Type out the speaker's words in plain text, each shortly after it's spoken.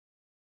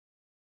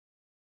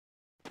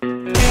Double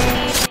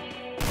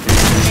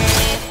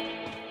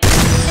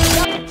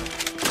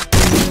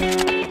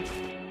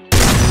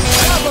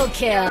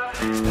kill.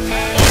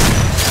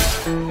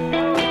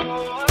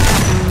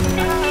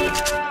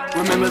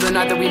 Remember the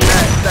night that we met,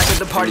 back at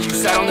the party, you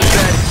sat on the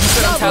bed. You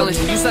said I'm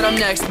talented, you said I'm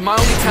next. My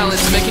only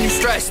talent is making you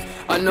stressed.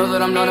 I know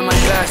that I'm not at my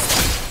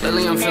best.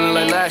 Lately I'm feeling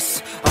like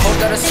less. I hope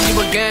that I see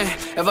you again.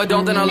 If I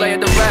don't, then I'll lay it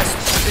to rest.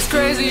 It's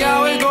crazy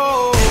how it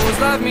goes,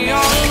 left me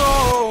all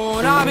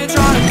alone. I've been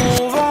trying to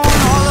move on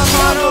all of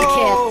my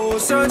own,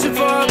 searching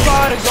for a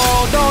pot to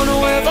go. Don't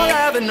know if I'll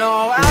ever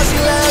know how she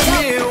left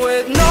me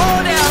with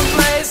no damn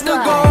place to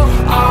go.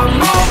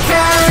 I'm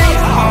okay,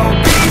 I'll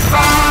be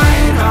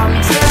fine.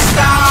 I'm just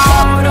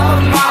out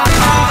of my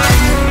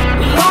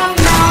mind. Long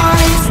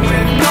nights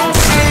with no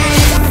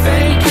sleep,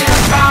 thinking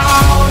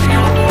about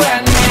you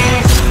and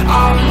me.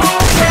 I'm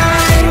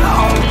okay,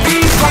 I'll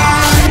be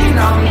fine.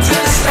 I'm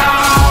just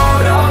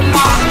out of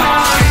my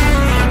mind.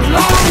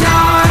 Long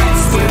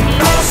nights with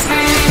no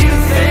sleep,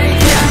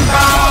 thinking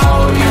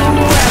about you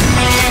and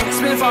me.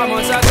 It's been 5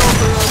 months I go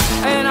through,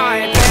 and I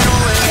ain't paying no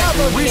rent.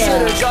 We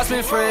should've just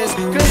been friends,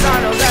 cause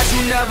I know that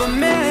you never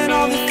meant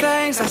all the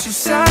things that you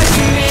said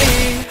to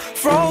me.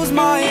 Froze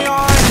my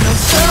heart in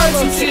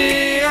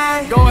uncertainty.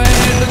 Go ahead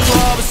and hit the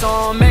club a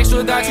song, make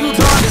sure that you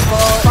drunk as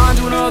fuck. Find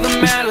you another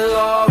man to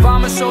love,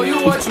 I'ma show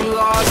you what you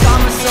lost.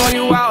 I'ma show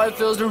you how it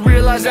feels to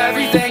realize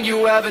everything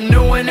you ever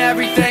knew and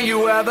everything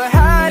you ever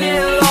had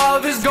in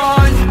love is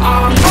gone.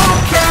 I'm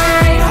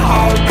okay,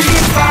 I'll be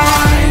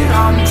fine.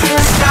 I'm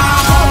just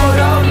out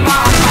of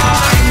my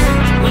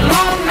mind.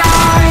 Long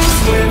nights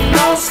with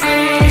no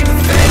sleep,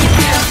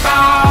 thinking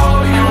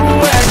about you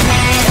and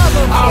me.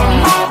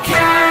 I'm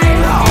okay,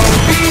 I'll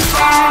be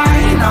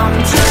fine. I'm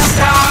just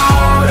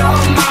out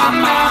of my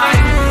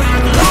mind.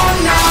 Long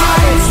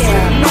nights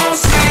with no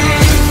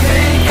sleep,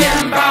 thinking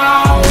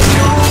about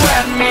you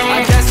and me.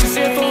 I guess it's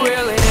it for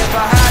real, and if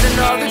I had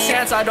another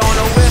chance, I don't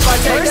know if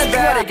I'd take that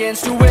bet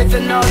against you with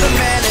another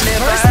man. And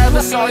if I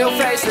ever saw your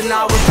face, then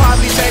I would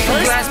probably take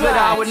a glance, but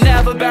I would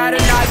never bat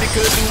an eye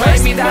because you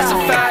made me, that's a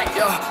fact.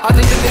 I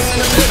think that this is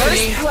an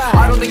epiphany.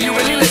 I don't think you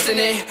really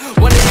listening.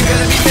 One day you're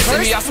gonna be missing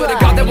me. I swear to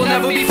God that we'll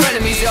never be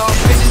frenemies, y'all.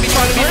 Bitches be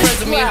trying to be friends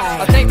with me.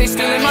 I think they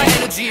stealing my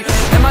energy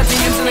and my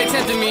DMs and they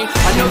tempting me.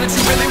 I know that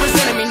you really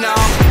resenting me now.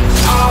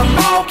 I'm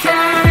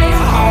okay,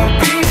 I'll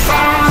be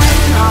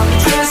fine. I'm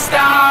just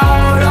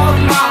out of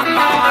my mind.